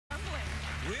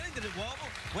Really? Did it wobble?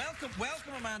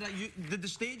 Welcome, Amanda. Did the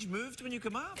stage move when you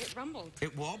come up? It rumbled.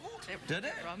 It wobbled? Did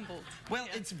it? It rumbled. Well,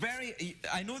 yeah. it's very...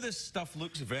 I know this stuff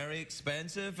looks very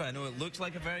expensive. I know it looks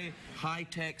like a very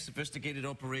high-tech, sophisticated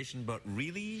operation, but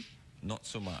really, not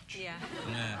so much. Yeah.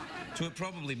 Yeah. So it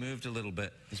probably moved a little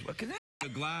bit as well.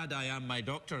 I'm glad I am my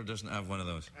doctor doesn't have one of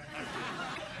those.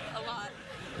 A lot.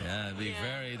 Yeah, it'd be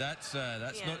very... That's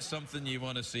Yeah. not something you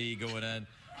want to see going in.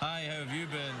 Hi, how have you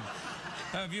been?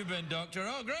 How have you been, doctor?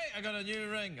 Oh, great, I got a new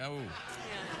ring. Oh. Yeah.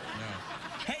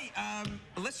 No. Hey,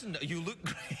 listen, you look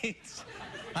great.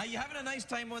 Are you having a nice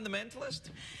time on The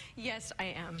Mentalist? Yes, I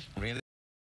am. Really?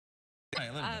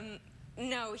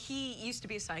 No, he used to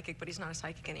be a psychic, but he's not a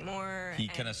psychic anymore. He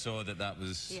kind of saw that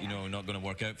was, you know, not going to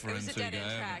work out for him. It was a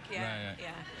dead-end track, yeah. Right,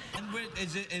 yeah. And where,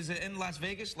 is it in Las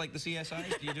Vegas, like the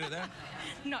CSI? Do you do it there?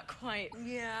 Not quite.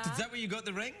 Yeah. Is that where you got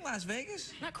the ring, Las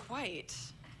Vegas? Not quite.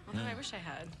 Although I wish I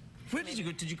had. Where did you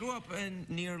go? Did you grow up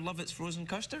near Lovett's Frozen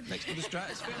Custard, next to the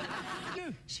Stratosphere? Yeah.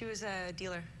 She was a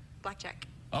dealer, blackjack.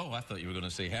 Oh, I thought you were going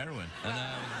to say heroin. And I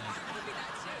was like, Would be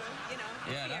that too, you know.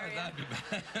 yeah, that'd be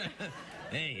bad.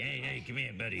 Hey, come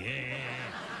here, buddy. Hey,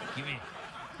 come here.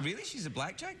 Really? She's a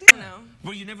blackjack dealer? No.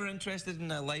 Were you never interested in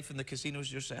life in the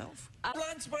casinos yourself?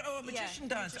 Lance Burton, oh, a magician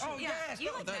dance. Oh, yeah. yes.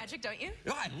 You like magic, don't you?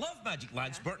 Oh, I love magic.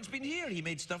 Lance Burton's been here. He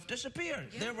made stuff disappear.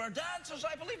 Yeah. There were dancers,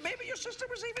 I believe. Maybe your sister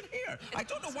was even here. I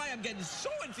don't know why I'm getting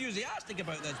so enthusiastic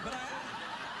about this, but I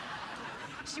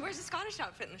am. She wears a Scottish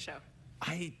outfit in the show.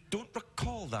 I don't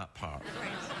recall that part.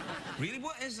 Right. Really?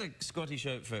 What is a Scottish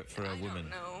outfit for a woman? I don't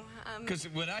know. Because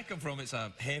where I come from, it's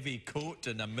a heavy coat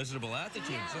and a miserable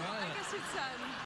attitude. Yeah, so I guess it's